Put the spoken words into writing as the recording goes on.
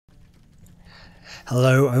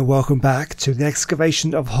Hello and welcome back to the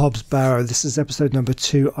Excavation of Hob's Barrow. This is episode number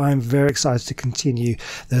 2. I'm very excited to continue.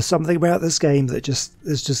 There's something about this game that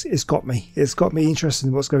it's got me. It's got me interested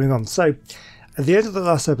in what's going on. So, at the end of the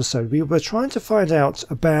last episode, we were trying to find out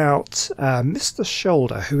about Mr.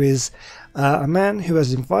 Shoulder, who is a man who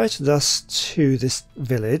has invited us to this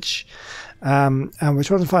village, and we're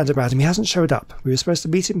trying to find out about him. He hasn't showed up. We were supposed to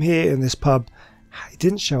meet him here in this pub. He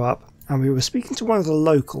didn't show up. And we were speaking to one of the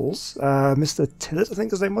locals, Mr. Tillett, I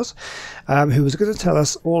think his name was, who was going to tell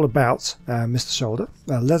us all about Mr. Shoulder.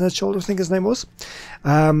 Leonard Shoulder, I think his name was.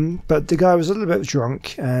 But the guy was a little bit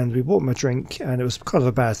drunk, and we bought him a drink, and it was kind of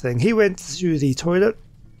a bad thing. He went to the toilet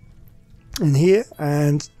in here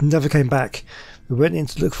and never came back. We went in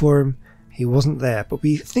to look for him. He wasn't there, but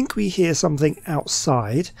we think we hear something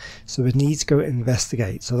outside, so we need to go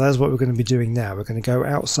investigate. So that's what we're going to be doing now. We're going to go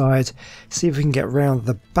outside, see if we can get around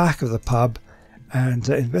the back of the pub and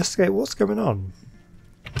investigate what's going on.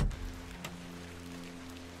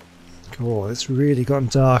 Cool, it's really gotten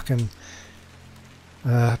dark and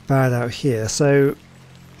bad out here, so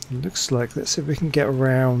it looks like, let's see if we can get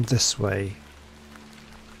around this way.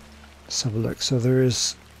 Let's have a look. So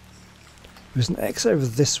there's an exit over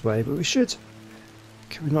this way, but we should...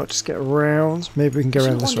 Can we not just get around? Maybe we can go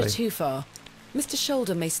around this way. Shouldn't wander too far. Mr.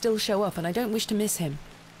 Shoulder may still show up, and I don't wish to miss him.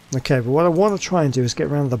 Okay, but what I want to try and do is get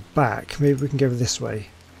around the back. Maybe we can go this way.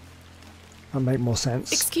 That'd make more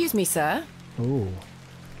sense. Excuse me, sir. Ooh.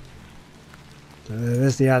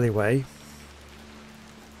 There's the alleyway.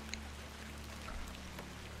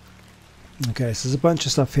 Okay, so there's a bunch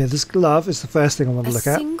of stuff here. This glove is the first thing I want to look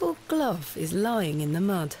at. A single glove is lying in the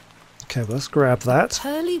mud. Okay, well, let's grab that.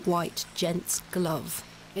 Pearly white gent's glove.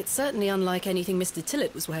 It's certainly unlike anything Mr.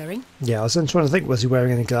 Tillett was wearing. Yeah, I was then trying to think, was he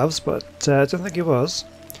wearing any gloves, but I don't think he was.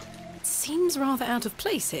 It seems rather out of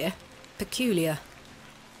place here. Peculiar.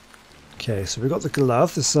 Okay, so we've got the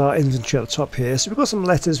glove. This is our inventory at the top here. So we've got some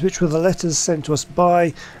letters, which were the letters sent to us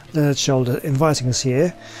by Leonard Shoulder inviting us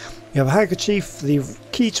here. We have a handkerchief, the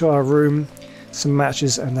key to our room, some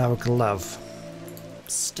matches, and now a glove.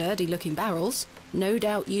 Sturdy looking barrels. No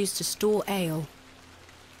doubt used to store ale.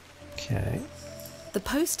 Okay. The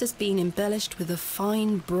post has been embellished with a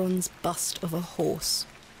fine bronze bust of a horse.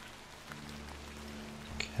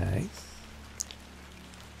 Okay.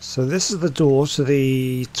 So this is the door to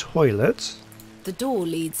the toilet. The door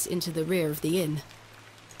leads into the rear of the inn.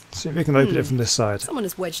 See if we can open it from this side. Someone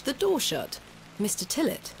has wedged the door shut. Mr.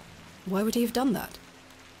 Tillett. Why would he have done that?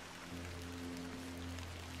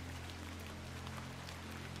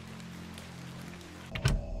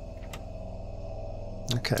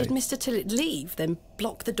 Okay. Did Mr. Tillett leave, then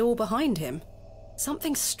block the door behind him?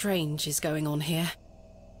 Something strange is going on here.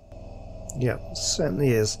 Yeah, certainly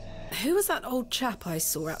is. Who was that old chap I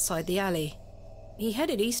saw outside the alley? He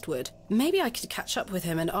headed eastward. Maybe I could catch up with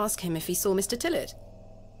him and ask him if he saw Mr. Tillett.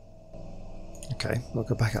 Okay, we'll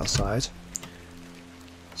go back outside.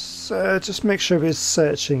 So just make sure we're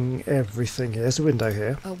searching everything here. There's a window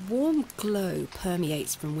here. A warm glow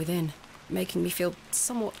permeates from within, making me feel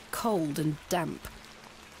somewhat cold and damp.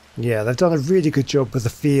 Yeah, they've done a really good job with the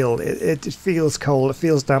feel. It feels cold, it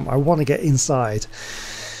feels damp. I want to get inside.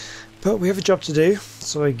 But we have a job to do,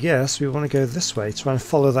 so I guess we want to go this way, try and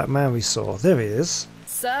follow that man we saw. There he is.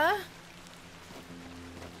 Sir?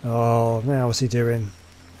 Oh, now what's he doing?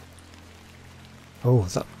 Oh,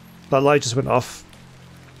 that light just went off.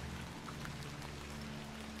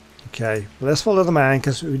 Okay, well, let's follow the man,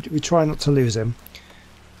 because we try not to lose him.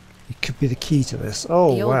 It could be the key to this.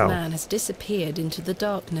 Oh, the wow. old man has disappeared into the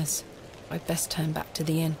darkness. I'd best turn back to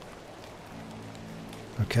the inn.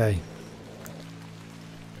 Okay.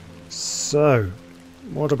 So,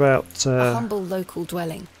 what about... a humble local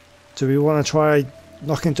dwelling. Do we want to try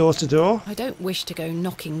knocking door to door? I don't wish to go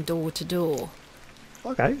knocking door to door.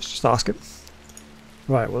 Okay, let's just ask him.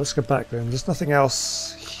 Right, well, let's go back then. There's nothing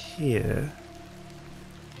else here.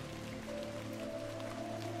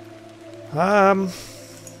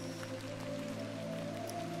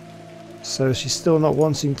 So she's still not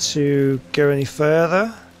wanting to go any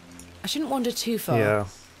further? I shouldn't wander too far. Yeah.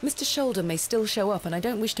 Mr. Shoulder may still show up, and I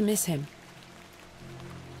don't wish to miss him.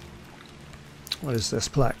 What is this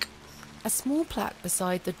plaque? A small plaque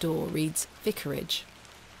beside the door reads Vicarage.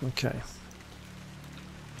 Okay.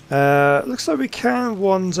 Looks like we can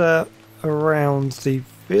wander around the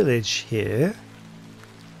village here.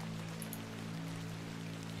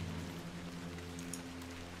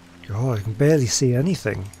 God, I can barely see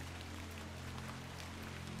anything.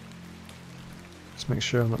 Let's make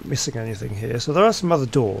sure I'm not missing anything here. So there are some other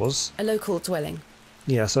doors. A local dwelling.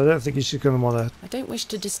 Yeah, so I don't think she's going to want to... I don't wish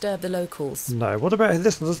to disturb the locals. No. What about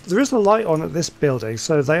this? There is a light on at this building,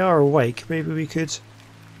 so they are awake. Maybe we could...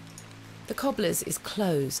 The cobbler's is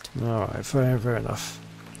closed. Alright, fair enough.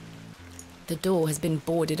 The door has been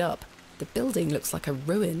boarded up. The building looks like a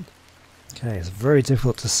ruin. Okay, it's very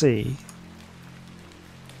difficult to see.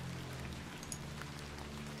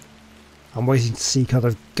 I'm waiting to see kind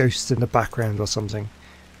of ghosts in the background or something.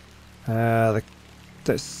 The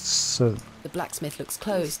blacksmith looks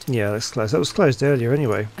closed. Yeah, looks closed. That was closed earlier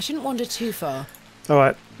anyway. I shouldn't wander too far.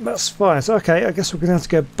 Alright, that's fine. So, okay, I guess we're going to have to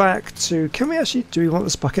go back to... Can we actually... Do we want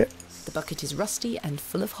this bucket? The bucket is rusty and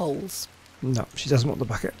full of holes. No, she doesn't want the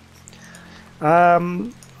bucket.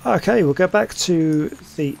 Okay, we'll go back to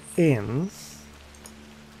the inn.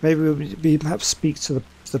 Maybe we'll perhaps speak to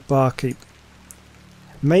the barkeep.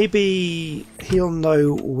 Maybe he'll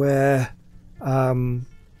know where... Oh,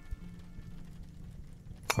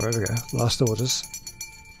 there we go. Last orders.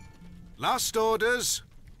 Last orders.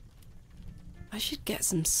 I should get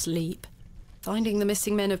some sleep. Finding the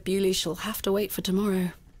missing men of Bewlay shall have to wait for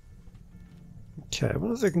tomorrow. Okay, I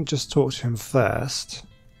wonder if I can just talk to him first.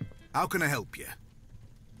 How can I help you?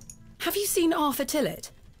 Have you seen Arthur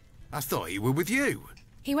Tillett? I thought he were with you.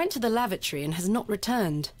 He went to the lavatory and has not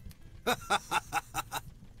returned.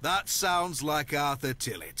 That sounds like Arthur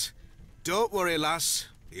Tillett. Don't worry, lass.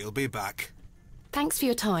 He'll be back. Thanks for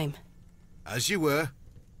your time. As you were.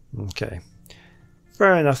 Okay.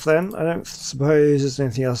 Fair enough then. I don't suppose there's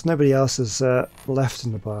anything else. Nobody else is left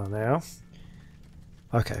in the bar now.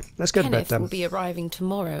 Okay, let's go to bed Kenneth then. will be arriving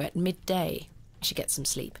tomorrow at midday. I should get some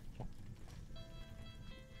sleep.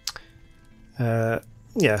 Yeah,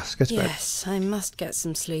 let's go to bed. Yes, I must get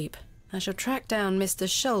some sleep. I shall track down Mr.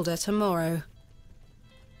 Shoulder tomorrow.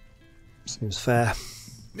 Seems fair.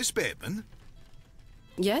 Miss Bateman?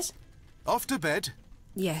 Yes? Off to bed?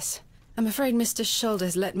 Yes. I'm afraid Mr.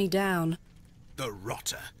 Shoulder's let me down. The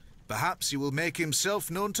rotter. Perhaps he will make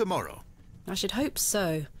himself known tomorrow. I should hope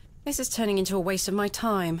so. This is turning into a waste of my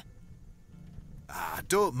time. Ah,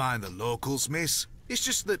 don't mind the locals, miss. It's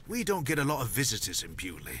just that we don't get a lot of visitors in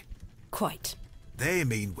Bewlay. Quite. They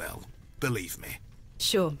mean well, believe me.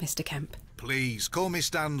 Sure, Mr. Kemp. Please, call me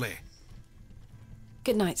Stanley.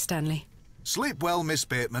 Good night, Stanley. Sleep well, Miss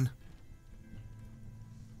Bateman.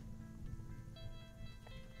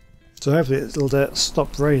 So hopefully it'll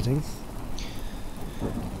stop raining.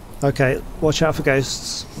 Okay, watch out for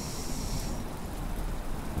ghosts.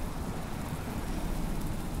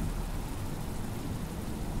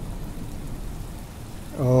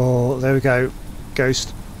 Oh, there we go.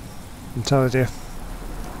 Ghost. I'm telling you.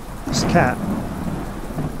 It's a cat.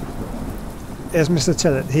 Here's Mr.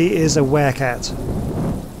 Tillett. He is a werecat.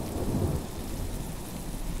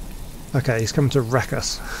 Okay, he's come to wreck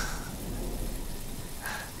us.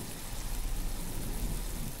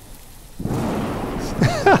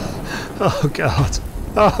 Oh god.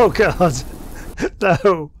 Oh god.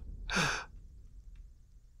 No.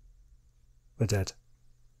 We're dead.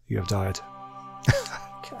 You have died.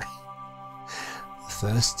 Okay.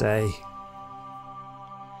 First day.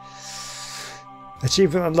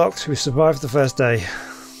 Achievement unlocked. We survived the first day.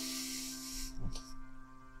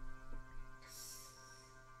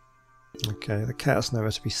 Okay, the cat's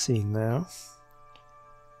nowhere to be seen now.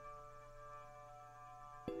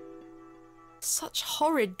 Such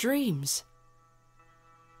horrid dreams.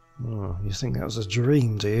 Oh, you think that was a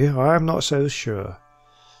dream, do you? I'm not so sure.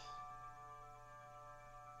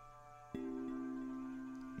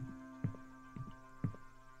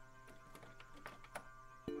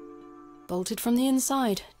 Bolted from the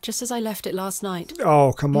inside, just as I left it last night.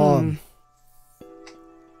 Oh, come on.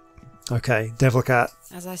 Okay, devil cat.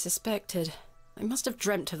 As I suspected. I must have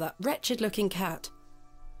dreamt of that wretched-looking cat.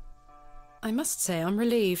 I must say I'm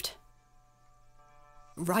relieved.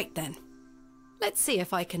 Right then. Let's see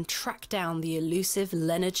if I can track down the elusive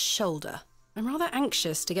Leonard Shoulder. I'm rather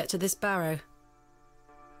anxious to get to this barrow.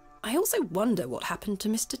 I also wonder what happened to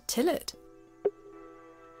Mr. Tillett.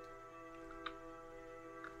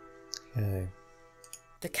 Okay.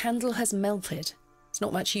 The candle has melted. It's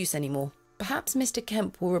not much use anymore. Perhaps Mr.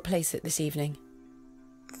 Kemp will replace it this evening.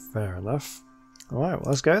 Fair enough. Alright, well,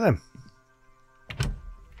 let's go then.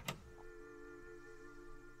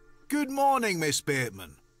 Good morning, Miss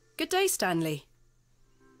Bateman. Good day, Stanley.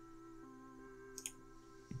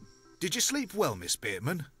 Did you sleep well, Miss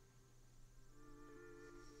Bateman?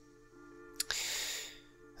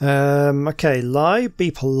 Okay, lie, be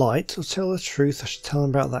polite, or tell the truth. I should tell him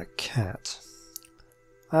about that cat.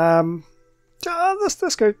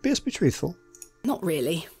 Let's go. Let's be truthful. Not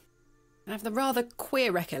really. I have the rather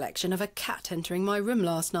queer recollection of a cat entering my room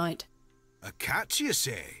last night. A cat, you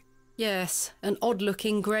say? Yes, an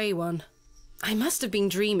odd-looking grey one. I must have been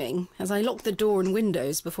dreaming, as I locked the door and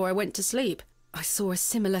windows before I went to sleep. I saw a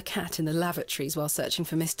similar cat in the lavatories while searching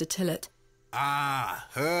for Mr. Tillett. Ah,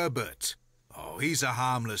 Herbert. Oh, he's a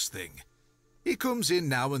harmless thing. He comes in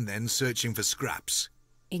now and then searching for scraps.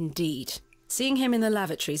 Indeed. Seeing him in the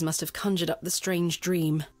lavatories must have conjured up the strange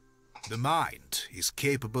dream. The mind is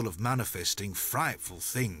capable of manifesting frightful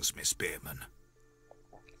things, Miss Bateman.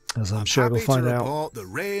 As I'm sure we'll find happy to out. report the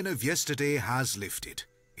rain of yesterday has lifted.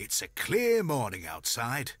 It's a clear morning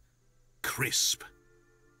outside. Crisp.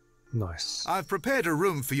 Nice. I've prepared a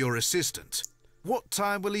room for your assistant. What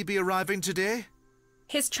time will he be arriving today?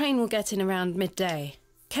 His train will get in around midday.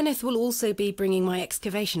 Kenneth will also be bringing my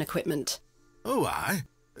excavation equipment. Oh, aye.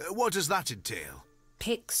 What does that entail?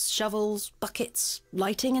 Picks, shovels, buckets,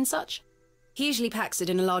 lighting and such. He usually packs it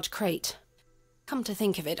in a large crate. Come to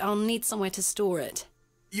think of it, I'll need somewhere to store it.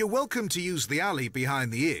 You're welcome to use the alley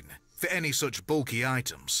behind the inn for any such bulky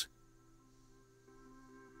items.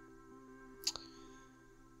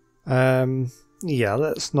 Yeah,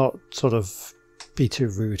 let's not sort of be too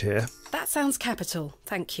rude here. That sounds capital,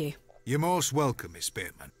 thank you. You're most welcome, Miss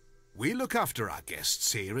Bateman. We look after our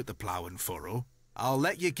guests here at the Plough and Furrow. I'll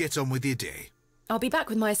let you get on with your day. I'll be back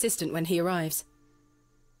with my assistant when he arrives.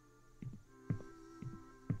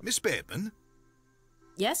 Miss Bateman?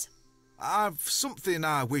 Yes? I've something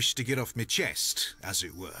I wish to get off my chest, as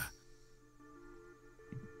it were.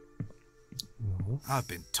 I've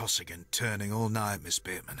been tossing and turning all night, Miss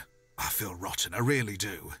Bateman. I feel rotten, I really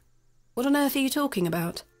do. What on earth are you talking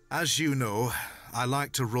about? As you know, I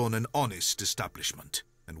like to run an honest establishment.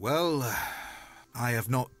 And well, I have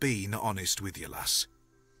not been honest with you, lass.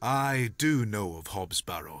 I do know of Hobbs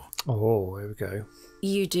Barrow. Oh, here we go.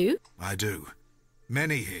 You do? I do.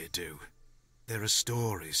 Many here do. There are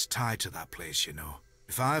stories tied to that place, you know.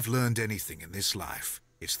 If I've learned anything in this life,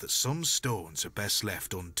 it's that some stones are best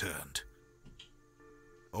left unturned.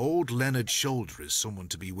 Old Leonard Shoulder is someone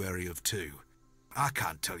to be wary of too. I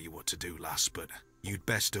can't tell you what to do, lass, but you'd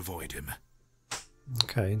best avoid him.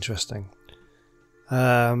 Okay, interesting.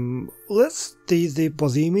 Let's the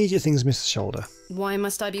immediate things, Mr. Shoulder. Why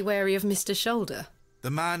must I be wary of Mr. Shoulder?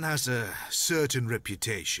 The man has a certain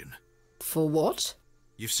reputation. For what?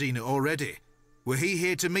 You've seen it already. Were he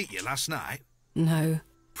here to meet you last night? No.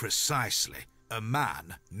 Precisely. A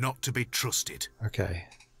man not to be trusted. Okay.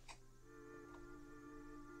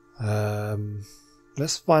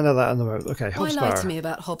 Let's find out that in the moment. Okay, Why Hobbs lie to Barrow. me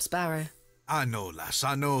about Hobbs Barrow? I know, lass,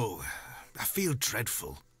 I know. I feel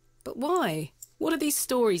dreadful. But why? What are these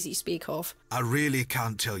stories you speak of? I really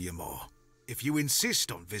can't tell you more. If you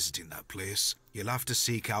insist on visiting that place, you'll have to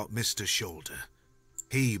seek out Mr. Shoulder.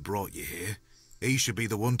 He brought you here. He should be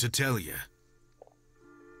the one to tell you.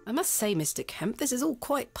 I must say, Mr. Kemp, this is all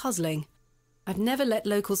quite puzzling. I've never let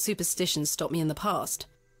local superstitions stop me in the past.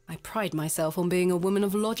 I pride myself on being a woman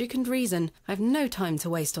of logic and reason. I've no time to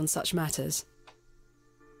waste on such matters.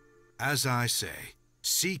 As I say,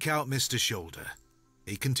 seek out Mr. Shoulder.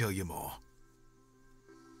 He can tell you more.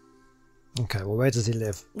 Okay, well, where does he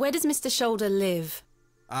live? Where does Mr. Shoulder live?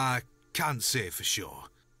 I can't say for sure.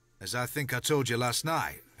 As I think I told you last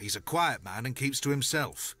night, he's a quiet man and keeps to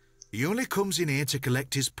himself. He only comes in here to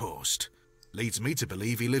collect his post. Leads me to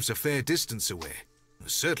believe he lives a fair distance away.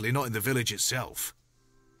 Certainly not in the village itself.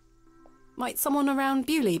 Might someone around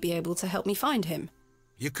Bewlay be able to help me find him?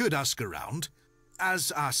 You could ask around.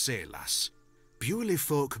 As I say, lass, Bewlay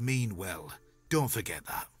folk mean well. Don't forget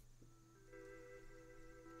that.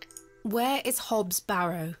 Where is Hobbs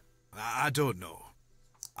Barrow? I don't know.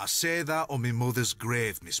 I say that on my mother's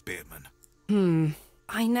grave, Miss Bateman.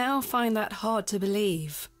 I now find that hard to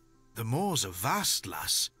believe. The moors are vast,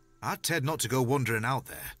 lass. I'd tend not to go wandering out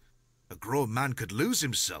there. A grown man could lose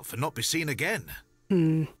himself and not be seen again.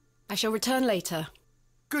 I shall return later.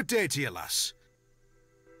 Good day to you, lass.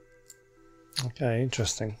 Okay,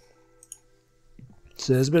 interesting.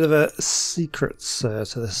 So there's a bit of a secrets to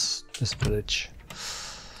this village.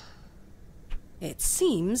 It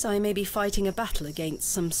seems I may be fighting a battle against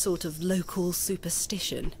some sort of local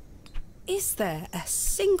superstition. Is there a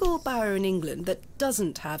single barrow in England that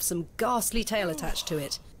doesn't have some ghastly tale attached to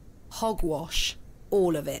it? Hogwash.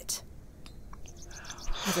 All of it.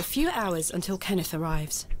 I have a few hours until Kenneth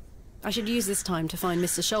arrives. I should use this time to find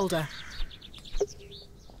Mr. Shoulder.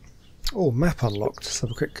 Oh, map unlocked. Let's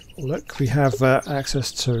have a quick look. We have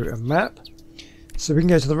access to a map. So we can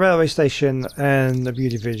go to the railway station and the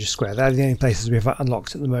Beauty Village Square. They're the only places we have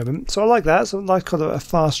unlocked at the moment. So I like that. So I like kind of a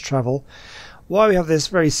fast travel. Why we have this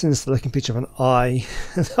very sinister looking picture of an eye,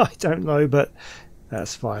 I don't know, but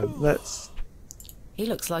that's fine. He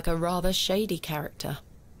looks like a rather shady character.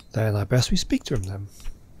 Then I best we speak to him then.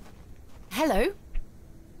 Hello.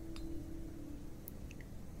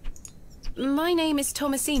 My name is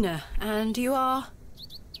Thomasina, and you are...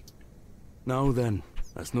 Now then,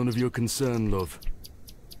 that's none of your concern, love.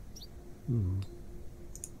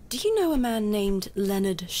 Do you know a man named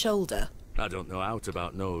Leonard Shoulder? I don't know aught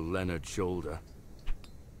about no Leonard Shoulder.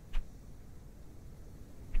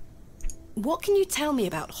 What can you tell me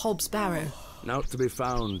about Hob's Barrow? Naught to be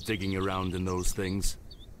found digging around in those things.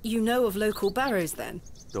 You know of local barrows, then?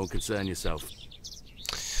 Don't concern yourself.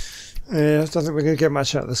 Yeah, I don't think we're going to get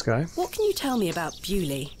much out of this guy. What can you tell me about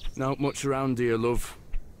Bewlay? Not much around here, love.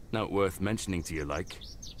 Not worth mentioning to you, like.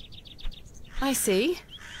 I see.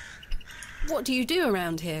 What do you do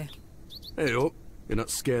around here? Hey up, you're not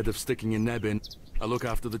scared of sticking your neb in. I look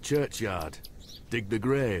after the churchyard. Dig the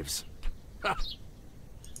graves. Ha!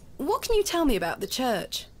 What can you tell me about the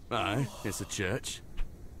church? Aye, it's a church.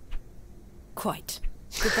 Quite.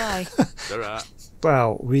 Goodbye. There are.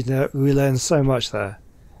 Wow, we learned so much there.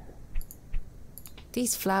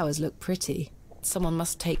 These flowers look pretty. Someone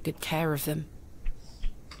must take good care of them.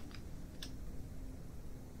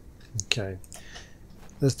 Okay.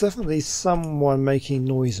 There's definitely someone making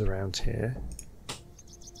noise around here.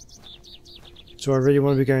 Do I really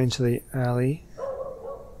want to be going to the alley?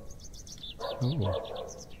 Oh.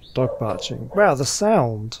 Dog barking. Wow, the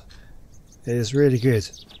sound is really good.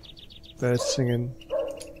 Birds singing.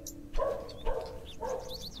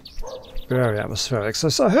 Very atmospheric.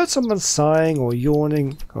 So I heard someone sighing or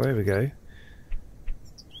yawning. Oh, here we go.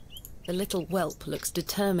 The little whelp looks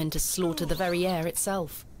determined to slaughter the very air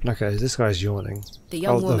itself. Okay, this guy's yawning. The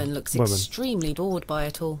young woman looks extremely bored by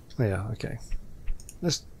it all. Yeah, okay.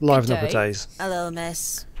 Let's liven up the days. Hello,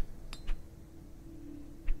 miss.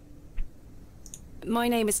 My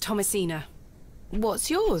name is Thomasina. What's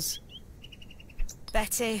yours?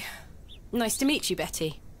 Betty. Nice to meet you,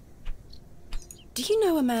 Betty. Do you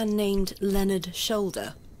know a man named Leonard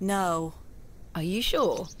Shoulder? No. Are you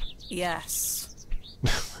sure? Yes.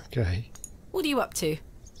 Okay. What are you up to?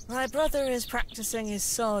 My brother is practicing his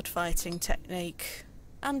sword fighting technique.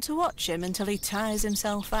 I'm to watch him until he tires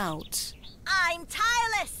himself out. I'm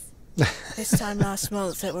tireless! This time last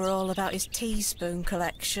month it were all about his teaspoon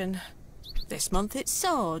collection. This month it's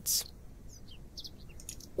swords.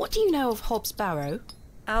 What do you know of Hob's Barrow?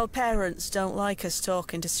 Our parents don't like us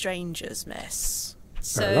talking to strangers, miss.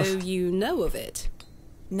 So you know of it?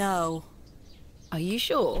 No. Are you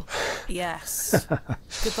sure? Yes.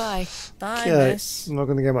 Goodbye. Bye, Okay, miss. I'm not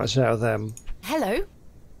going to get much out of them. Hello?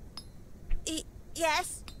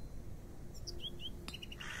 Yes?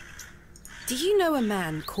 Do you know a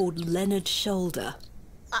man called Leonard Shoulder?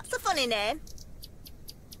 That's a funny name.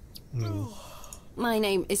 My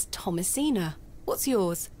name is Thomasina. What's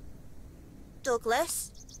yours?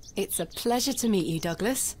 Douglas. It's a pleasure to meet you,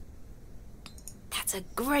 Douglas. That's a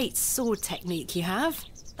great sword technique you have.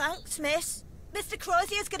 Thanks, miss. Mr.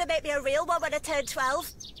 Crozier's gonna make me a real one when I turn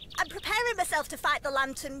 12. I'm preparing myself to fight the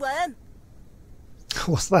lantern worm.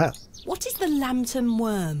 What's that? What is the lantern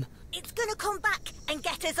worm? It's gonna come back and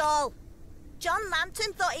get us all. John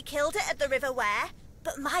Lambton thought he killed it at the River Ware,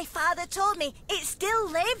 but my father told me it still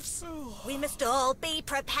lives. We must all be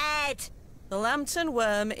prepared. The lantern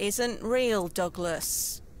worm isn't real,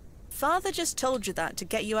 Douglas. Father just told you that to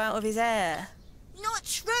get you out of his hair. Not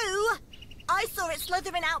true. I saw it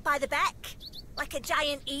slithering out by the beck. Like a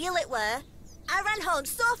giant eel it were. I ran home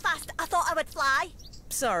so fast I thought I would fly.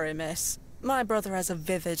 Sorry, miss. My brother has a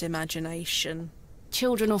vivid imagination.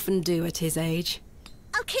 Children often do at his age.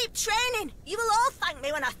 I'll keep training. You will all thank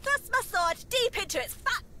me when I thrust my sword deep into its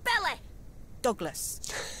fat belly.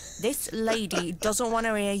 Douglas, this lady doesn't want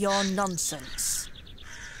to hear your nonsense.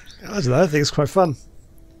 I don't know, I think it's quite fun.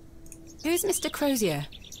 Who's Mr. Crozier?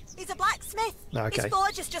 He's a blacksmith. Okay. His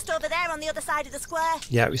forge is just over there on the other side of the square.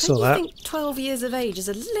 Yeah, we saw Don't you that. think 12 years of age is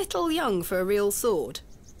a little young for a real sword?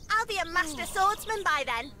 I'll be a master swordsman by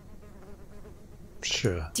then.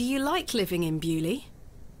 Sure. Do you like living in Bewlay?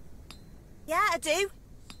 Yeah, I do.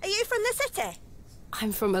 Are you from the city?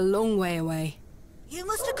 I'm from a long way away. You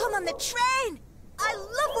must have come on the train. I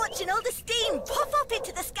love watching all the steam puff up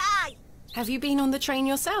into the sky. Have you been on the train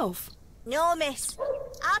yourself? No, miss.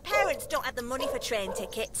 Our parents don't have the money for train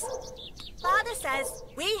tickets. Father says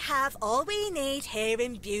we have all we need here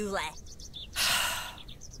in Bewlay.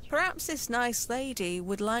 Perhaps this nice lady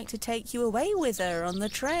would like to take you away with her on the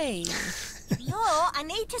train. No, I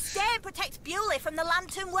need to stay and protect Bewlay from the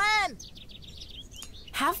lantern worm.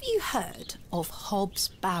 Have you heard of Hob's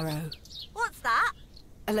Barrow? What's that?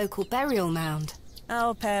 A local burial mound.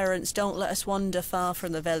 Our parents don't let us wander far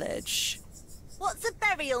from the village. What's a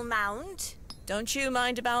burial mound? Don't you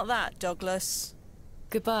mind about that, Douglas.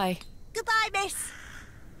 Goodbye. Goodbye, miss.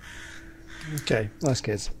 Okay, nice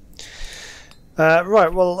kids.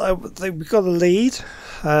 Right, well, we've got a lead.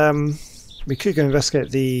 We could go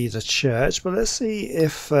investigate the church, but let's see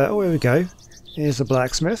if... oh, here we go. Here's the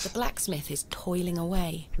blacksmith. The blacksmith is toiling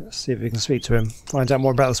away. Let's see if we can speak to him. Find out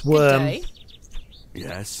more about this worm. Good day.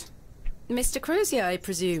 Yes? Mr. Crozier, I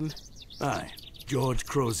presume. Aye, George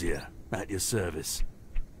Crozier, at your service.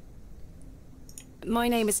 My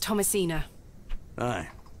name is Thomasina. Aye,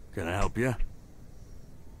 can I help you?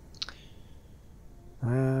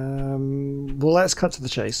 Well, let's cut to the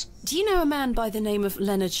chase. Do you know a man by the name of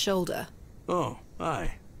Leonard Shoulder? Oh,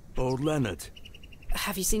 aye, old Leonard.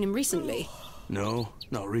 Have you seen him recently? No,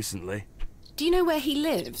 not recently. Do you know where he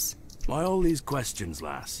lives? Why all these questions,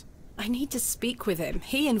 lass? I need to speak with him.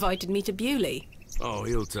 He invited me to Bewlay. Oh,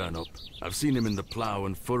 he'll turn up. I've seen him in the plough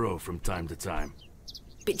and furrow from time to time.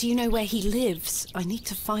 But do you know where he lives? I need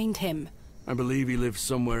to find him. I believe he lives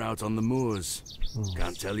somewhere out on the moors.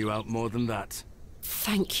 Can't tell you out more than that.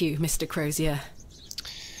 Thank you, Mr. Crozier.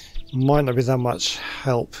 Might not be that much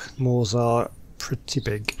help. Moors are pretty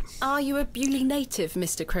big. Are you a Bewlay native,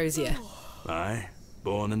 Mr. Crozier? Aye,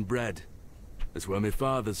 born and bred. That's where my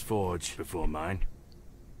father's forged before mine.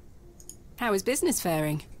 How is business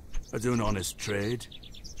faring? I do an honest trade.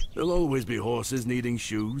 There'll always be horses needing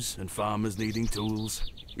shoes and farmers needing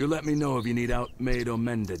tools. You let me know if you need out made or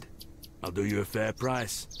mended. I'll do you a fair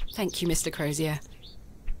price. Thank you, Mr. Crozier.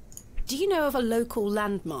 Do you know of a local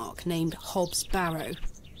landmark named Hob's Barrow?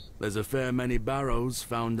 There's a fair many barrows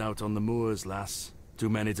found out on the moors, lass. Too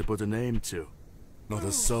many to put a name to. Not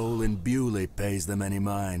a soul in Bewlay pays them any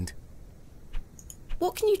mind.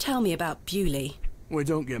 What can you tell me about Bewlay? We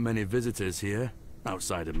don't get many visitors here,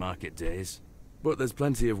 outside of market days. But there's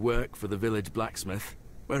plenty of work for the village blacksmith.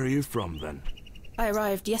 Where are you from, then? I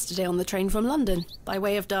arrived yesterday on the train from London, by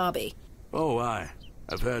way of Derby. Oh, aye.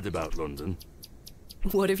 I've heard about London.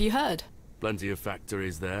 What have you heard? Plenty of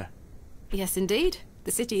factories there. Yes, indeed.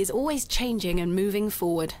 The city is always changing and moving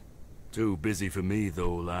forward. Too busy for me,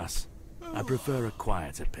 though, lass. I prefer a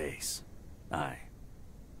quieter pace. Aye.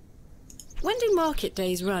 When do market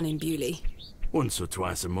days run in Bewlay? Once or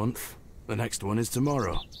twice a month. The next one is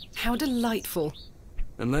tomorrow. How delightful.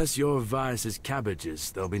 Unless your vice is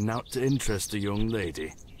cabbages, there'll be naught to interest a young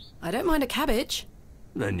lady. I don't mind a cabbage.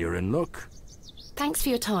 Then you're in luck. Thanks for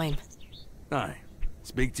your time. Aye.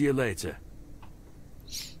 Speak to you later.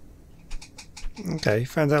 Okay,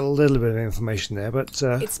 found out a little bit of information there, but It's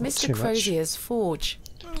not Mr. too much. Crozier's forge.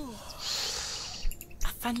 A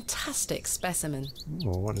fantastic specimen.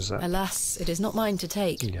 Oh, what is that? Alas, it is not mine to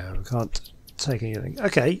take. Yeah, we can't take anything.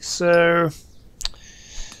 Okay, so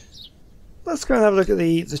let's go and have a look at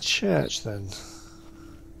the church then.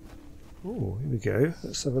 Oh, here we go.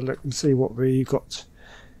 Let's have a look and see what we got.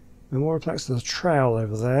 Memorial plaques to the trowel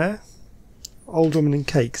over there. Old woman in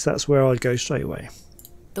cakes, that's where I'd go straight away.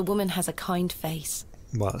 The woman has a kind face.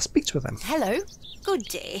 Well, let's speak to her then. Hello. Good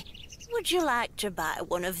day. Would you like to buy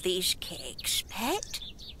one of these cakes, pet?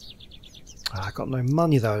 I got no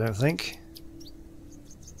money though, I don't think.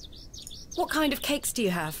 What kind of cakes do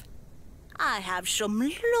you have? I have some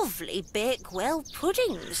lovely Bakewell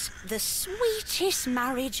puddings. The sweetest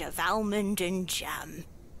marriage of almond and jam.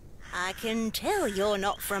 I can tell you're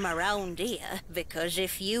not from around here, because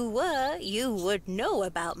if you were, you would know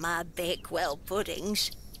about my Bakewell puddings.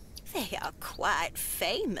 They are quite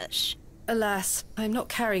famous. Alas, I'm not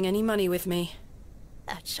carrying any money with me.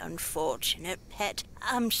 That's unfortunate, pet.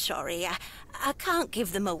 I'm sorry, I can't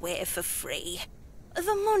give them away for free.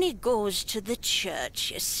 The money goes to the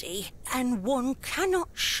church, you see, and one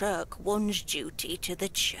cannot shirk one's duty to the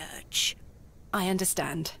church. I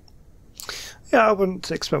understand. Yeah, I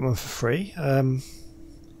wouldn't expect one for free. Well,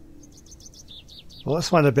 let's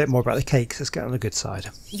find a bit more about the cakes. Let's get on the good side.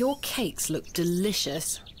 Your cakes look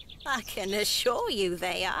delicious. I can assure you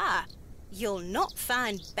they are. You'll not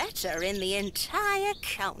find better in the entire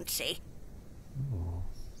county.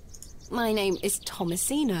 My name is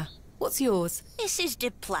Thomasina. What's yours? Mrs.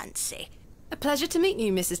 de Plancy. A pleasure to meet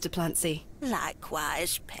you, Mrs. de Plancy.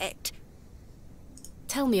 Likewise, pet.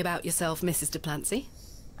 Tell me about yourself, Mrs. de Plancy.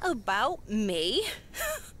 About me?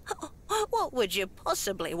 What would you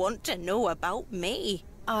possibly want to know about me?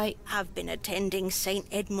 I've been attending St.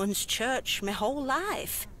 Edmund's Church my whole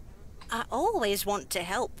life. I always want to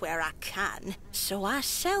help where I can, so I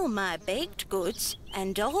sell my baked goods,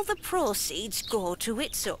 and all the proceeds go to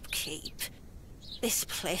its upkeep. This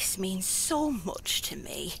place means so much to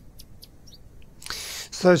me.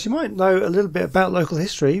 So as you might know a little bit about local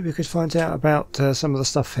history, we could find out about some of the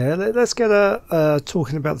stuff here. Let's get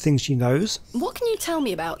talking about the things she knows. What can you tell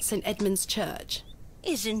me about St. Edmund's Church?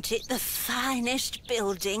 Isn't it the finest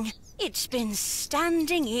building? It's been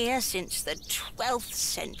standing here since the 12th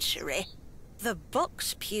century. The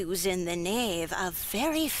box pews in the nave are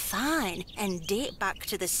very fine and date back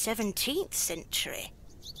to the 17th century.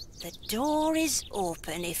 The door is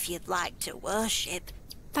open if you'd like to worship.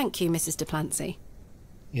 Thank you, Mrs. Duplancy.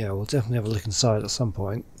 Yeah, we'll definitely have a look inside at some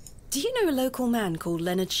point. Do you know a local man called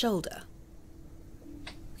Leonard Shoulder?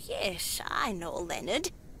 Yes, I know Leonard.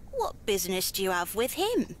 What business do you have with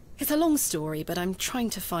him? It's a long story, but I'm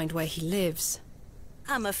trying to find where he lives.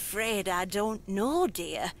 I'm afraid I don't know,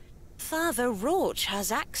 dear. Father Roach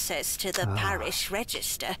has access to the parish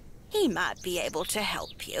register. He might be able to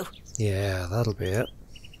help you. Yeah, that'll be it.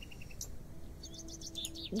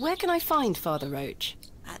 Where can I find Father Roach?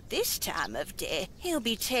 At this time of day, he'll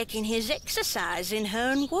be taking his exercise in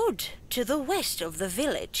Herne Wood, to the west of the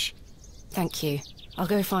village. Thank you. I'll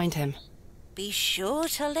go find him. Be sure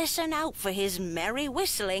to listen out for his merry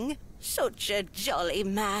whistling. Such a jolly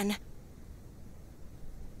man.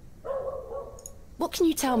 What can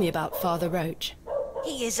you tell me about Father Roach?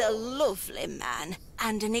 He is a lovely man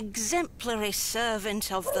and an exemplary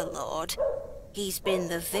servant of the Lord. He's been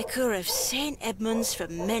the vicar of St. Edmund's for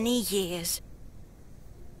many years.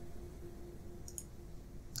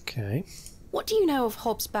 Okay. What do you know of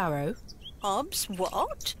Hobb's Barrow? Hobbs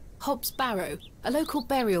what? Hobb's Barrow, a local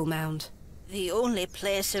burial mound. The only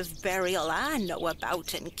place of burial I know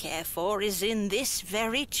about and care for is in this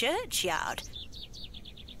very churchyard.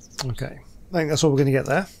 Okay. I think that's all we're going to get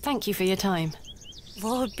there. Thank you for your time.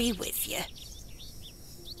 Lord be with you.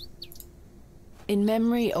 In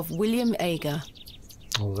memory of William Ager.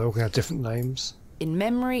 Oh, they're all going to have different names. In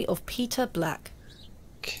memory of Peter Black.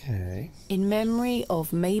 Okay. In memory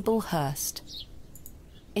of Mabel Hurst.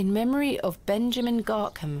 In memory of Benjamin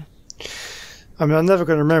Garkham. I mean, I'm never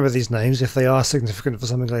going to remember these names if they are significant for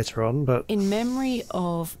something later on, but... In memory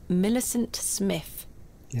of Millicent Smith.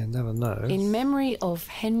 You never know. In memory of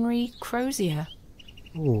Henry Crozier.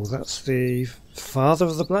 Oh, that's the father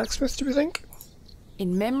of the blacksmith, do we think?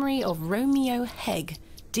 In memory of Romeo Hegg,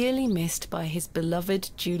 dearly missed by his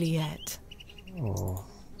beloved Juliet. Oh,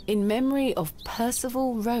 In memory of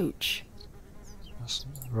Percival Roach. that's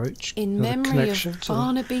Roach. In Another memory connection of to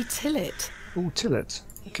Barnaby Tillett. Oh, Tillett.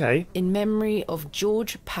 Okay. In memory of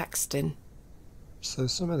George Paxton. So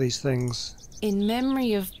some of these things... In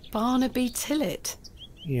memory of Barnaby Tillett.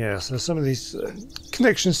 Yeah, so some of these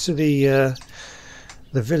connections to the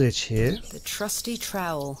village here. The trusty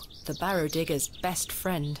trowel, the barrow digger's best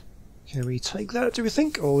friend. Can we take that, do we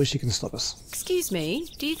think, or is she going to stop us? Excuse me,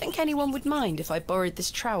 do you think anyone would mind if I borrowed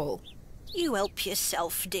this trowel? You help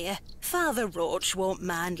yourself, dear. Father Roach won't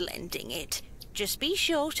mind lending it. Just be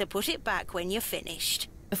sure to put it back when you're finished.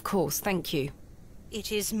 Of course, thank you.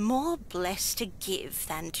 It is more blessed to give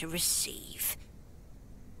than to receive.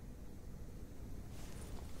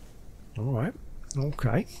 Alright,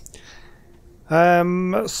 okay.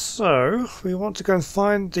 So, we want to go and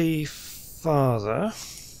find the father.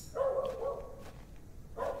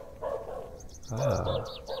 Ah.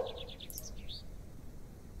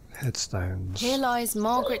 Headstones. Here lies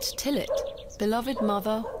Margaret Tillett, beloved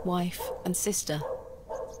mother, wife and sister.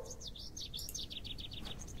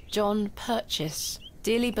 John Purchase,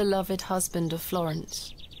 dearly beloved husband of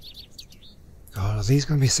Florence. God, are these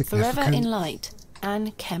going to be significant? Forever in light,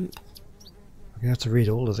 Anne Kemp. I'm going to have to read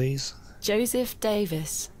all of these. Joseph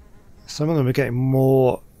Davis. Some of them are getting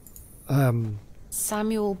more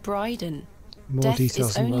Samuel Bryden. more Death details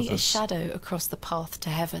is than only a others. shadow across the path to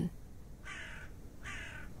heaven.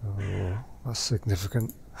 Oh, that's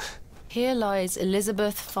significant. Here lies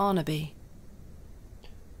Elizabeth Farnaby.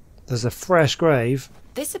 There's a fresh grave.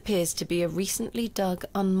 This appears to be a recently dug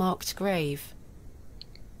unmarked grave.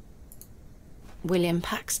 William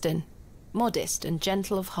Paxton, modest and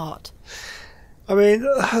gentle of heart. I mean,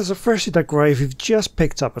 as a freshly dug grave, you've just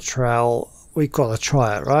picked up a trowel. We've got to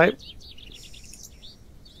try it, right?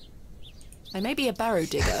 I may be a barrow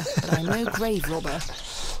digger, but I'm no grave robber.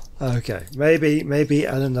 Okay, maybe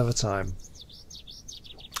at another time.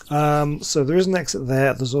 So there is an exit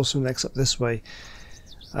there. There's also an exit this way.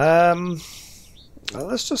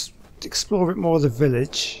 Let's just explore a bit more of the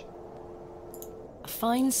village. A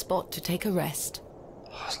fine spot to take a rest.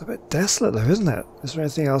 Oh, it's a bit desolate though, isn't it? Is there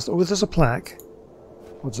anything else? Oh, there's a plaque.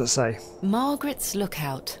 What does it say? Margaret's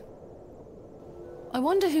Lookout. I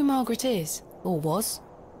wonder who Margaret is, or was.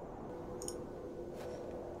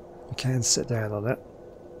 You can sit down on it.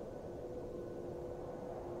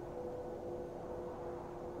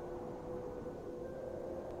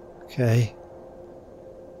 Okay.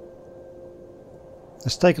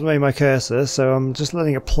 It's taken away my cursor, so I'm just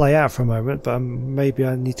letting it play out for a moment, but maybe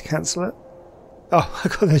I need to cancel it. Oh, I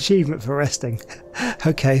got an achievement for resting.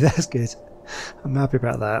 Okay, that's good. I'm happy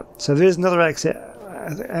about that. So there is another exit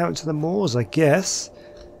out into the moors, I guess.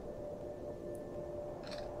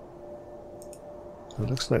 It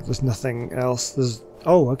looks like there's nothing else. There's...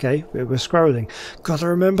 Oh, okay, we're scrolling. Gotta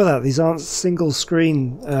remember that. These aren't single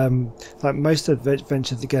screen. Like most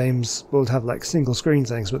adventure games will have like single screen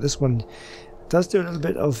things, but this one does do a little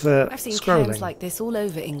bit of I've seen scrolling. cairns like this all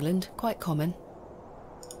over England, quite common.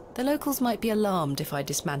 The locals might be alarmed if I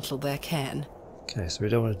dismantle their cairn. Okay, so we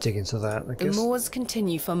don't want to dig into that, I guess. The moors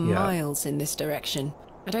continue for Yeah. miles in this direction.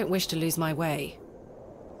 I don't wish to lose my way.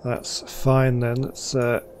 That's fine then. Let's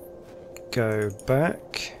go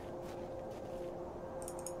back.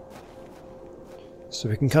 So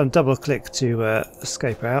we can kind of double click to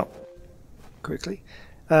escape out quickly.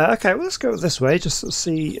 Okay, well let's go this way just to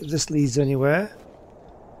see if this leads anywhere.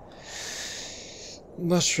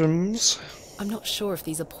 Mushrooms. I'm not sure if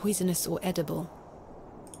these are poisonous or edible.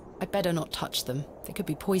 I'd better not touch them. They could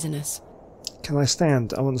be poisonous. Can I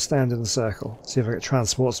stand? I want to stand in the circle. See if it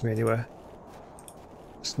transports me anywhere.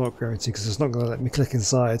 It's not going to because it's not going to let me click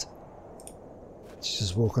inside. It's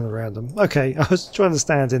just walking around them. Okay, I was trying to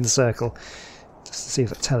stand in the circle just to see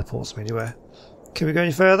if it teleports me anywhere. Can we go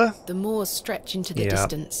any further? The moors stretch into the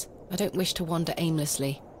distance. I don't wish to wander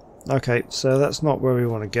aimlessly. Okay, so that's not where we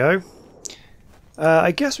want to go.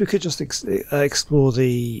 I guess we could just explore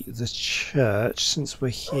the church since we're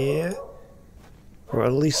here. Or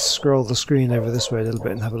at least scroll the screen over this way a little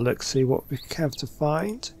bit and have a look, see what we have to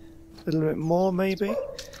find. A little bit more, maybe.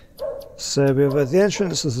 So we have at the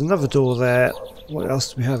entrance, there's another door there. What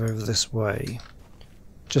else do we have over this way?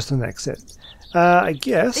 Just an exit. I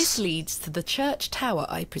guess... This leads to the church tower,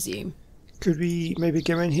 I presume. Could we maybe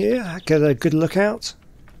go in here? Get a good look out?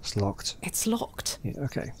 It's locked. It's locked. Yeah,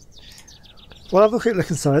 okay. Well, have a quick look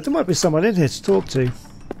inside. There might be someone in here to talk to.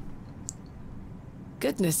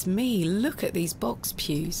 Goodness me, look at these box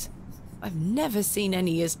pews. I've never seen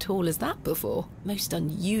any as tall as that before. Most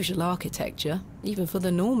unusual architecture, even for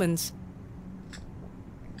the Normans.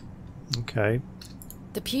 Okay.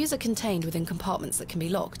 The pews are contained within compartments that can be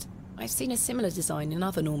locked. I've seen a similar design in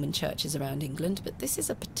other Norman churches around England, but this is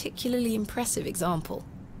a particularly impressive example.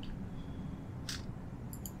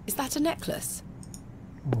 Is that a necklace?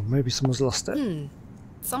 Or maybe someone's lost it.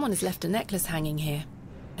 Someone has left a necklace hanging here.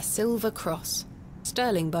 A silver cross.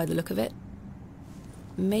 Sterling by the look of it.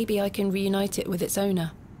 Maybe I can reunite it with its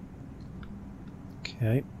owner.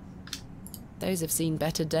 Okay. Those have seen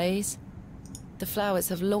better days. The flowers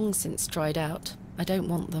have long since dried out. I don't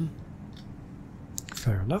want them.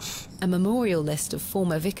 Fair enough. A memorial list of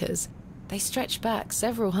former vicars. They stretch back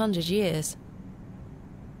several hundred years.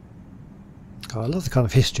 Oh, I love the kind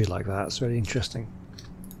of history like that. It's really interesting.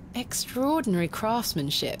 Extraordinary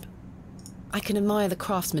craftsmanship. I can admire the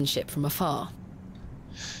craftsmanship from afar.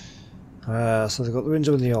 So they've got the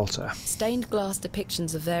window and the altar. Stained glass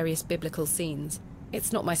depictions of various biblical scenes.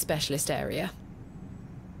 It's not my specialist area.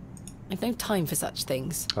 I've no time for such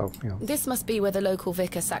things. Oh, yeah. This must be where the local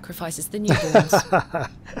vicar sacrifices the newborns.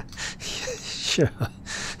 Sure.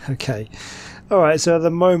 Okay. Alright, so at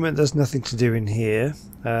the moment there's nothing to do in here.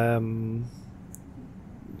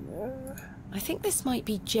 I think this might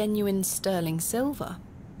be genuine sterling silver.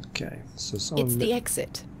 Okay, so someone... It's the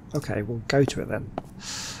exit. Okay, we'll go to it then.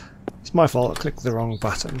 It's my fault, I clicked the wrong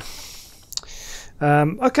button.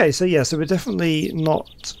 Okay, so yeah, so we're definitely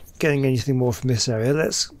not getting anything more from this area.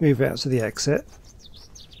 Let's move out to the exit.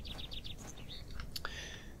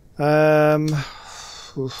 Let's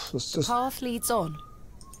just... Path leads on.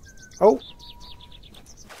 Oh!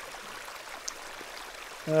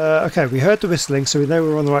 Okay, we heard the whistling, so we know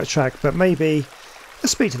we're on the right track, but maybe...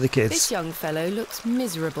 Let's speak to the kids. This young fellow looks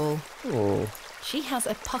miserable. Oh. She has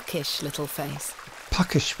a puckish little face.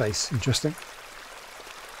 Puckish face, interesting.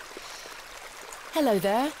 Hello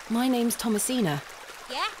there, my name's Thomasina.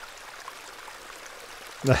 Yeah?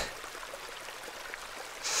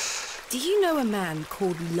 Do you know a man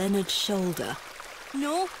called Leonard Shoulder?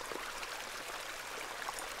 No?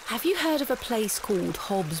 Have you heard of a place called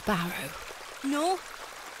Hob's Barrow? No?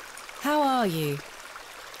 How are you?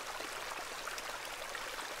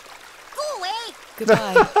 Go away!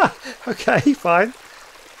 Goodbye. Okay, fine.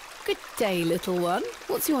 Good day, little one.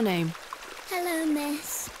 What's your name? Hello,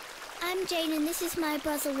 miss. I'm Jane and this is my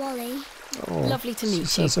brother Wally. Oh, Lovely to meet you.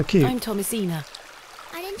 sounds so cute. I'm Thomasina.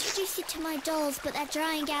 I'd introduce you to my dolls, but they're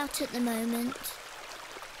drying out at the moment.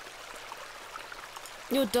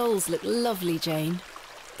 Your dolls look lovely, Jane.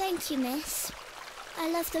 Thank you, miss.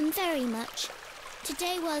 I love them very much.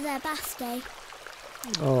 Today was their birthday.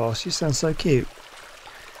 Oh, she sounds so cute.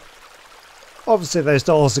 Obviously those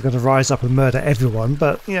dolls are going to rise up and murder everyone,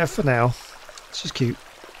 but, you know, for now. She's cute.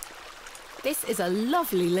 This is a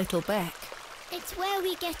lovely little beck. It's where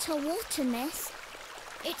we get our water, miss.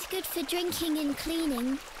 It's good for drinking and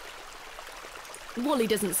cleaning. Wally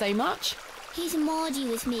doesn't say much. He's mardy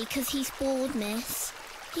with me 'cause he's bored, miss.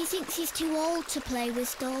 He thinks he's too old to play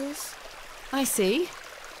with dolls. I see.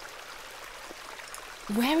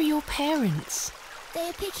 Where are your parents? They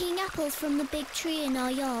are picking apples from the big tree in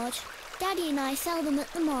our yard. Daddy and I sell them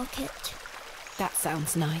at the market. That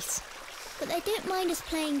sounds nice. But they don't mind us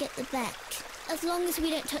playing at the beck, as long as we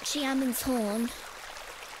don't touch the Ammon's horn.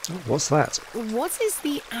 Oh, what's that? What is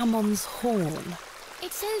the Ammon's horn?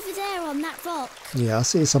 It's over there on that rock. Yeah, I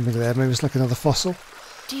see something there. Maybe it's like another fossil.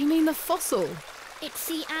 Do you mean the fossil? It's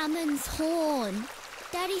the Ammon's horn.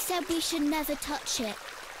 Daddy said we should never touch it.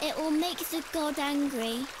 It will make the god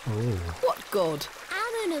angry. Oh. What god?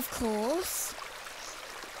 Ammon, of course.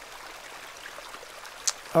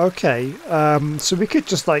 Okay, so we could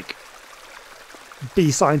just like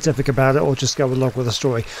be scientific about it or just go along with the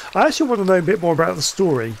story. I actually want to know a bit more about the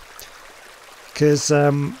story because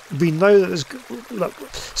we know that there's, look,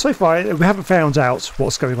 so far we haven't found out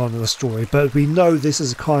what's going on in the story, but we know this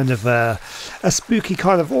is a kind of a spooky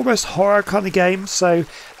kind of almost horror kind of game, so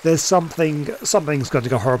there's something's going to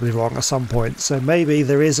go horribly wrong at some point. So maybe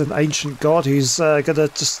there is an ancient god who's going to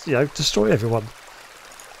just, you know, destroy everyone.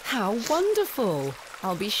 How wonderful!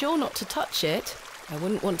 I'll be sure not to touch it. I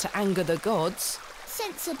wouldn't want to anger the gods.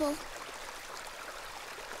 Sensible.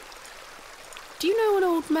 Do you know an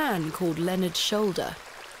old man called Leonard Shoulder?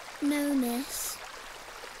 No, miss.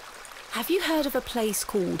 Have you heard of a place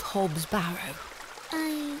called Hob's Barrow?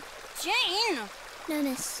 Jane! No,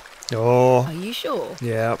 miss. Oh, Are you sure?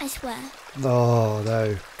 yeah. I swear. Oh,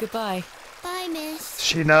 no. Goodbye. Bye, miss.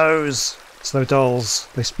 She knows. It's no dolls.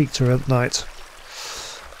 They speak to her at night.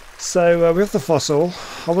 So we have the fossil.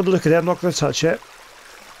 I want to look at it. I'm not going to touch it.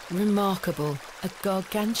 Remarkable. A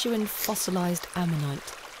gargantuan fossilised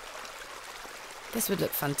ammonite. This would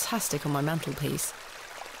look fantastic on my mantelpiece.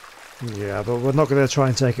 Yeah, but we're not going to try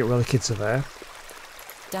and take it while the kids are there.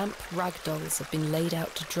 Damp rag dolls have been laid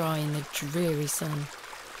out to dry in the dreary sun.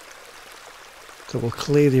 So we'll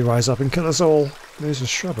clearly rise up and kill us all. There's a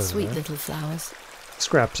shrub over Sweet there. little flowers. Let's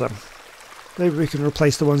grab some. Maybe we can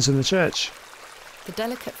replace the ones in the church. The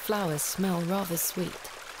delicate flowers smell rather sweet.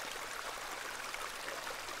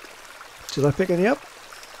 Did I pick any up?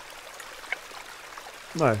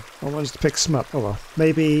 No, I wanted to pick some up. Oh well.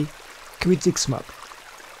 Maybe... Can we dig some up?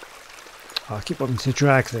 Oh, I keep wanting to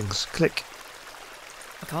drag things. Click.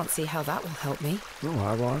 I can't see how that will help me. Oh,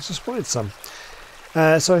 well, I just wanted some.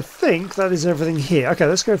 So I think that is everything here. Okay,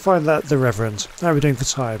 let's go find the Reverend. How are we doing for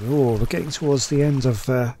time? Oh, we're getting towards the end of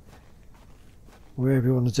wherever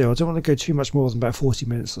we want to do. I don't want to go too much more than about 40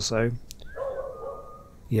 minutes or so.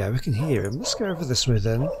 Yeah, we can hear him. Let's go over this way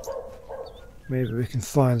then. Maybe we can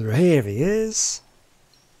find the... Here he is.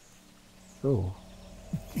 Oh.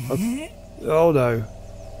 Oh no.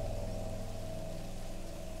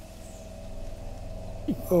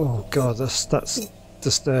 Oh god, that's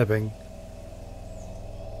disturbing.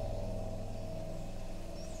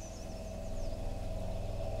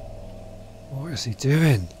 What is he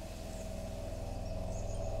doing?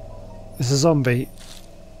 It's a zombie.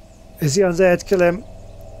 Is he undead? Kill him.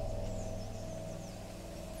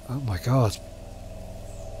 Oh my god.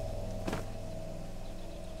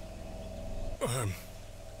 I'm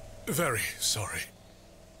very sorry.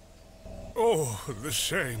 Oh, the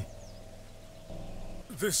shame.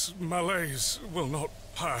 This malaise will not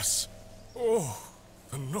pass. Oh,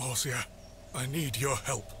 the nausea. I need your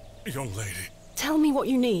help, young lady. Tell me what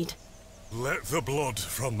you need. Let the blood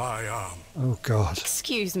from my arm. Oh god.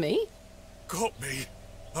 Excuse me? Got me.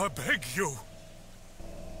 I beg you.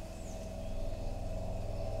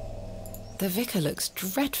 The vicar looks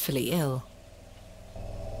dreadfully ill.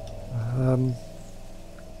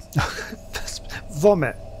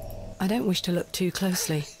 Vomit. I don't wish to look too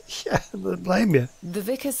closely. Yeah, I don't blame you. The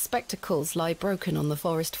vicar's spectacles lie broken on the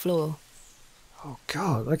forest floor. Oh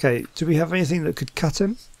god. Okay, do we have anything that could cut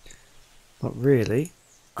him? Not really.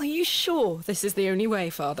 Are you sure this is the only way,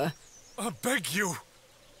 Father? I beg you.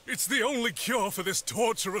 It's the only cure for this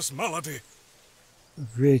torturous malady. I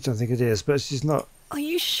really don't think it is, but she's not. Are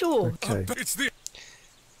you sure? Okay. It's the...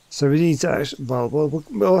 So we need to actually... Well,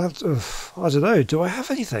 we'll have to... I don't know. Do I have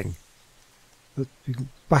anything? We can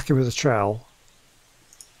back him with a trowel.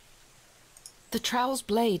 The trowel's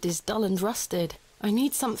blade is dull and rusted. I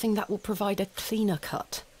need something that will provide a cleaner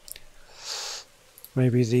cut.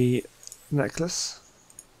 Maybe the necklace?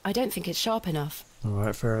 I don't think it's sharp enough.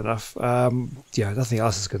 Alright, fair enough. Yeah, nothing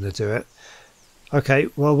else is going to do it. Okay,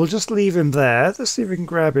 well, we'll just leave him there. Let's see if we can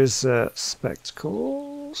grab his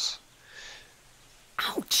spectacles.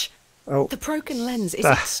 Ouch! Oh. The broken lens is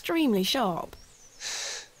extremely sharp.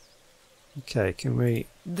 Okay, can we...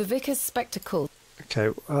 The vicar's spectacle. Okay,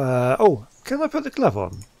 oh, can I put the glove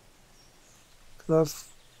on? Glove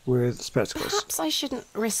with spectacles. Perhaps I shouldn't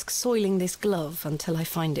risk soiling this glove until I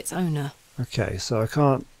find its owner. Okay, so I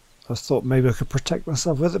can't... I thought maybe I could protect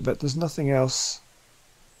myself with it, but there's nothing else.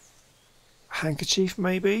 Handkerchief,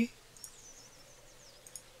 maybe?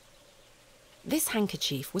 This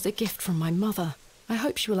handkerchief was a gift from my mother. I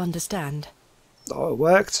hope she will understand. Oh, it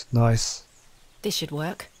worked. Nice. This should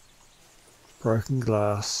work. Broken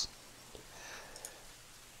glass.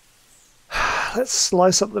 Let's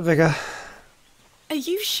slice up the vicar. Are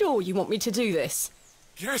you sure you want me to do this?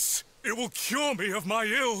 Yes, it will cure me of my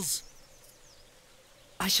ills.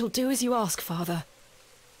 I shall do as you ask, Father.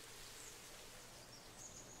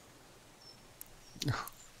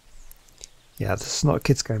 Yeah, this is not a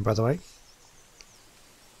kid's game, by the way.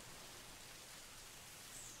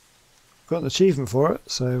 Got an achievement for it,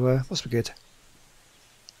 so must be good.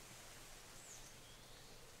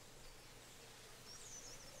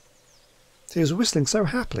 He was whistling so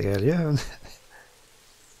happily earlier.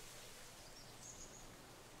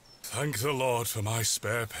 Thank the Lord for my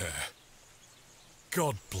spare pair.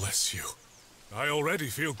 God bless you. I already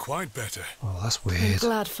feel quite better. Oh, that's I'm weird.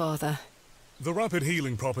 glad, Father. The rapid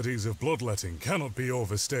healing properties of bloodletting cannot be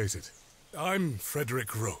overstated. I'm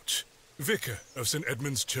Frederick Roach, vicar of St.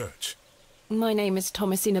 Edmund's Church. My name is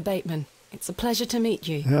Thomasina Bateman. It's a pleasure to meet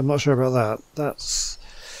you. Yeah, I'm not sure about that. That's...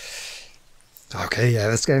 Okay, yeah,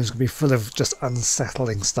 this game's going to be full of just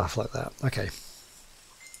unsettling stuff like that. Okay.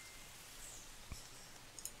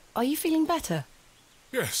 Are you feeling better?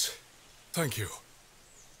 Yes, thank you.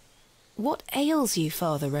 What ails you,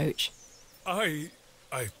 Father Roach? I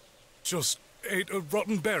just ate a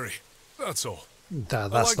rotten berry, that's all.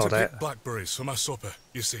 That's I like not to it. pick blackberries for my supper,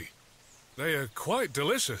 you see. They are quite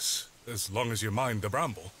delicious, as long as you mind the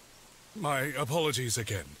bramble. My apologies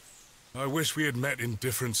again. I wish we had met in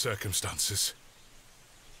different circumstances.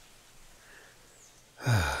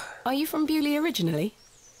 Are you from Bewlay originally?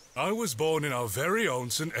 I was born in our very own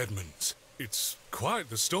St. Edmund's. It's quite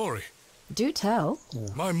the story. Do tell.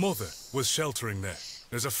 My mother was sheltering there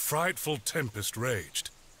as a frightful tempest raged.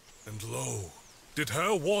 And lo, did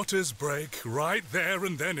her waters break right there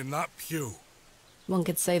and then in that pew. One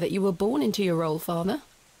could say that you were born into your role, Father.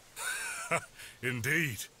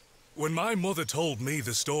 Indeed. When my mother told me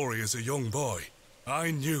the story as a young boy, I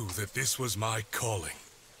knew that this was my calling.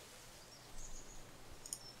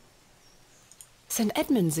 St.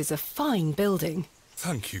 Edmund's is a fine building.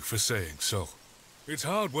 Thank you for saying so. It's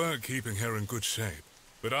hard work keeping her in good shape,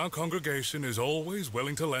 but our congregation is always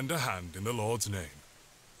willing to lend a hand in the Lord's name.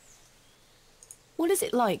 What is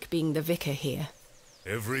it like being the vicar here?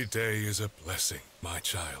 Every day is a blessing, my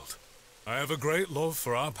child. I have a great love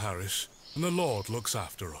for our parish, and the Lord looks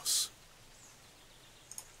after us.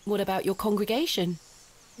 What about your congregation?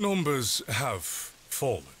 Numbers have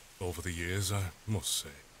fallen over the years, I must say.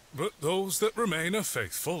 But those that remain are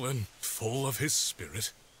faithful and full of his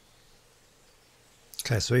spirit.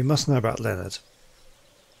 Okay, so we must know about Leonard.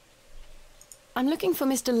 I'm looking for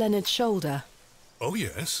Mr. Leonard Shoulder. Oh,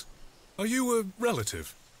 yes? Are you a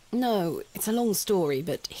relative? No, it's a long story,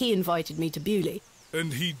 but he invited me to Bewlay.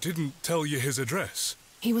 And he didn't tell you his address?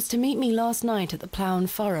 He was to meet me last night at the Plough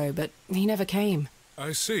and Furrow, but he never came.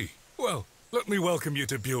 I see. Well, let me welcome you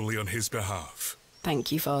to Bewlay on his behalf.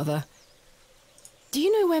 Thank you, Father. Do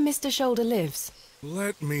you know where Mr. Shoulder lives?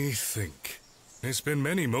 Let me think. It's been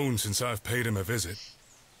many moons since I've paid him a visit.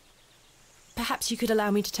 Perhaps you could allow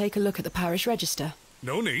me to take a look at the parish register.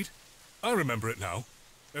 No need. I remember it now.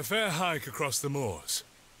 A fair hike across the moors.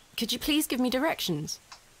 Could you please give me directions?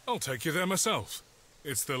 I'll take you there myself.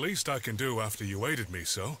 It's the least I can do after you aided me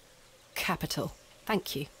so. Capital.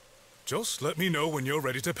 Thank you. Just let me know when you're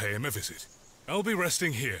ready to pay him a visit. I'll be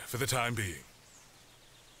resting here for the time being.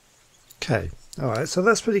 Okay, alright, so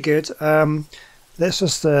that's pretty good. Let's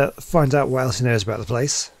just find out what else he knows about the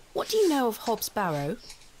place. What do you know of Hob's Barrow?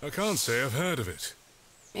 I can't say I've heard of it.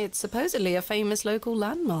 It's supposedly a famous local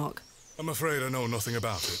landmark. I'm afraid I know nothing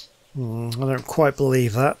about it. I don't quite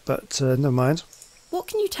believe that, but never mind. What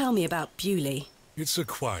can you tell me about Bewlay? It's a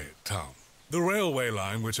quiet town. The railway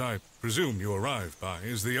line, which I presume you arrived by,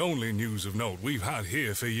 is the only news of note we've had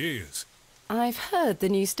here for years. I've heard the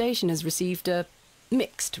new station has received a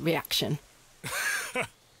mixed reaction.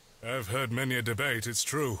 I've heard many a debate, it's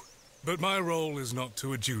true. But my role is not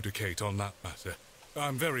to adjudicate on that matter.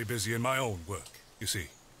 I'm very busy in my own work, you see.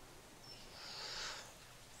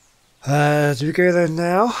 Do we go there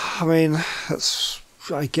now? I mean, that's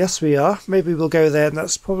I guess we are. Maybe we'll go there, and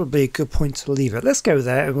that's probably a good point to leave it. Let's go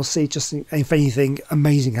there, and we'll see just if anything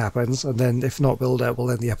amazing happens, and then if not, we'll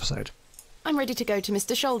end the episode. I'm ready to go to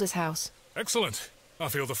Mr. Shoulder's house. Excellent. I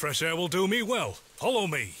feel the fresh air will do me well. Follow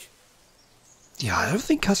me. Yeah, I don't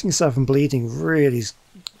think cutting yourself and bleeding really is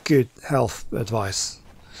good health advice.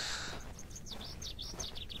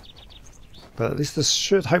 But at least this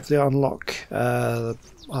should hopefully unlock a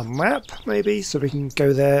map, maybe, so we can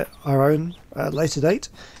go there our own at a later date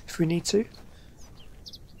if we need to.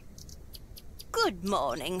 Good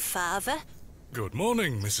morning, Father. Good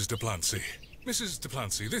morning, Mrs. Duplancy. Mrs.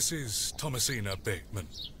 Duplancy, this is Thomasina Bateman,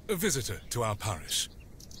 a visitor to our parish.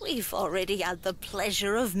 We've already had the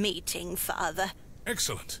pleasure of meeting, Father.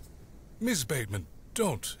 Excellent. Miss Bateman,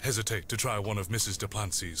 don't hesitate to try one of Mrs.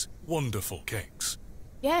 Duplancy's wonderful cakes.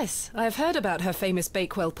 Yes, I've heard about her famous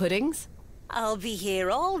Bakewell puddings. I'll be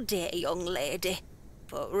here all day, young lady.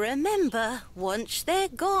 But remember, once they're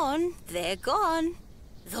gone, they're gone.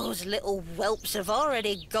 Those little whelps have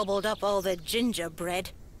already gobbled up all the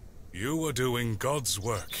gingerbread. You are doing God's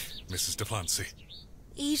work, Mrs. Duplancy.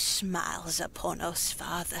 He smiles upon us,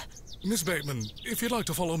 Father. Miss Bateman, if you'd like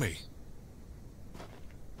to follow me.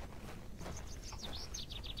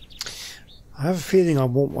 I have a feeling I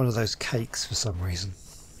want one of those cakes for some reason.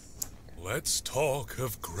 Let's talk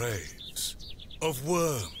of graves, of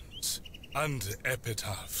worms, and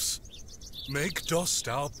epitaphs. Make dust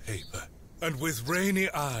our paper, and with rainy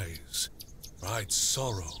eyes, write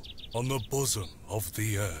sorrow on the bosom of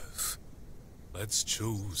the earth. Let's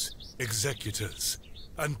choose executors,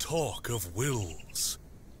 and talk of wills.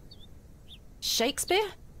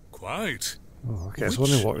 Shakespeare? Quite. Oh, okay, I was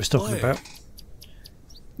wondering what we was talking about.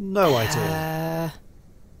 No idea.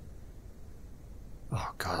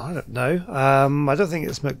 Oh god, I don't know. I don't think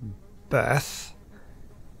it's Macbeth.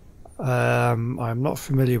 I'm not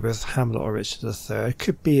familiar with Hamlet or Richard III. It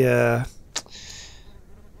could be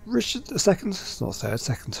Richard II. It's not third,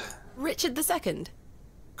 second. Richard II?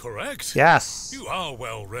 Correct. Yes. You are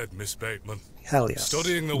well read, Miss Bateman. Hell yes.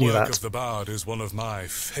 Studying the work of the bard is one of my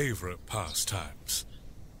favourite pastimes.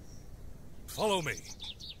 Follow me.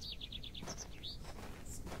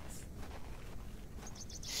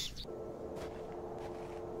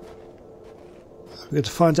 We're going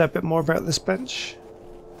to find out a bit more about this bench.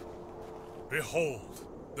 Behold,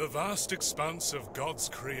 the vast expanse of God's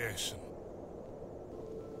creation.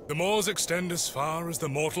 The moors extend as far as the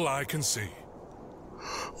mortal eye can see.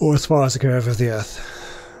 Or as far as the curve of the earth.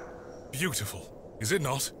 Beautiful, is it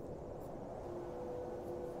not?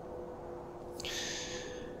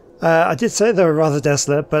 I did say they were rather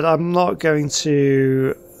desolate, but I'm not going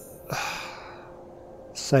to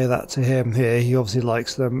say that to him here. He obviously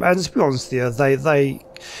likes them. And to be honest with you,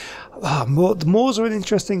 the moors are an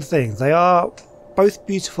interesting thing. They are both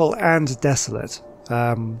beautiful and desolate.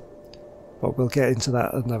 But we'll get into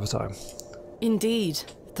that another time. Indeed.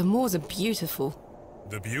 The moors are beautiful.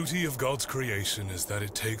 The beauty of God's creation is that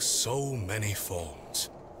it takes so many forms.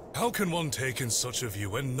 How can one take in such a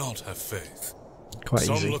view and not have faith? Quite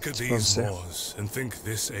Some easy. look at these moors and think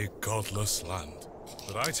this a godless land.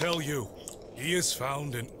 But I tell you, he is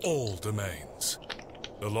found in all domains.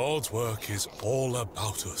 The Lord's work is all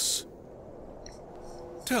about us.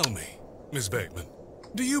 Tell me, Miss Bateman,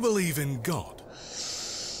 do you believe in God?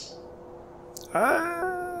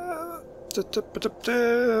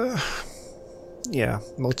 Yeah,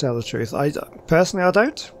 I'll tell the truth. Personally, I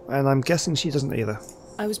don't, and I'm guessing she doesn't either.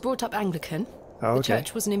 I was brought up Anglican. Oh, okay. The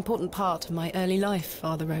church was an important part of my early life,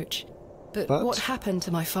 Father Roach. But what happened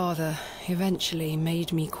to my father eventually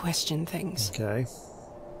made me question things. Okay.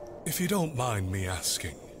 If you don't mind me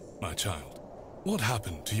asking, my child, what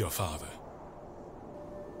happened to your father?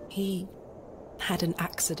 He had an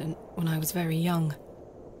accident when I was very young.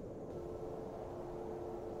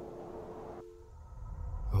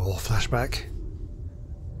 Oh, flashback.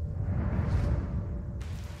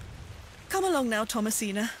 Come along now,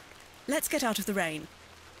 Thomasina. Let's get out of the rain.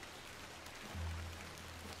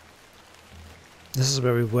 This is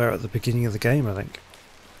where we were at the beginning of the game, I think.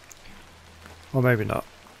 Or maybe not.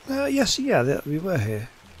 Yes, yeah, we were here.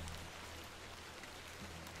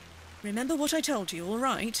 Remember what I told you, all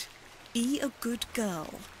right? Be a good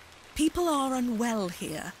girl. People are unwell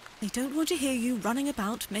here. They don't want to hear you running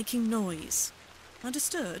about making noise.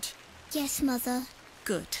 Understood? Yes, Mother.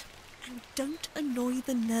 Good. And don't annoy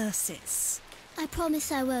the nurses. I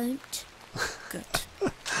promise I won't. Good.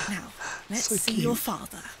 Now, let's So see cute. your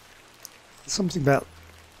father. Something about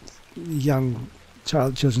young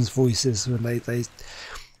children's voices when they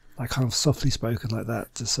like kind of softly spoken like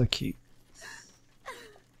that. Just so cute.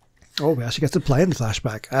 Oh, we actually get to play in the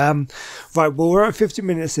flashback. Right, well, we're at 50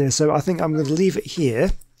 minutes here, so I think I'm going to leave it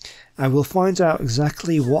here. And we'll find out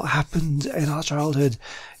exactly what happened in our childhood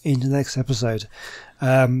in the next episode.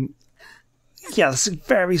 Yeah, it's a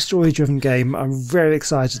very story-driven game. I'm very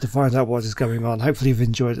excited to find out what is going on. Hopefully you've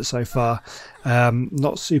enjoyed it so far.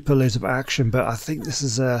 Not super loads of action, but I think this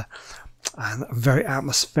is a very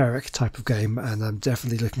atmospheric type of game, and I'm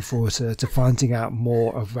definitely looking forward to finding out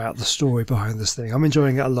more about the story behind this thing. I'm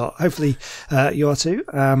enjoying it a lot. Hopefully you are too.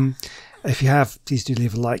 If you have, please do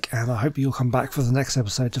leave a like, and I hope you'll come back for the next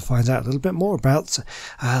episode to find out a little bit more about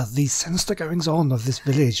the sinister goings on of this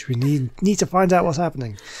village. We need to find out what's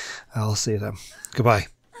happening. I'll see you then. Goodbye.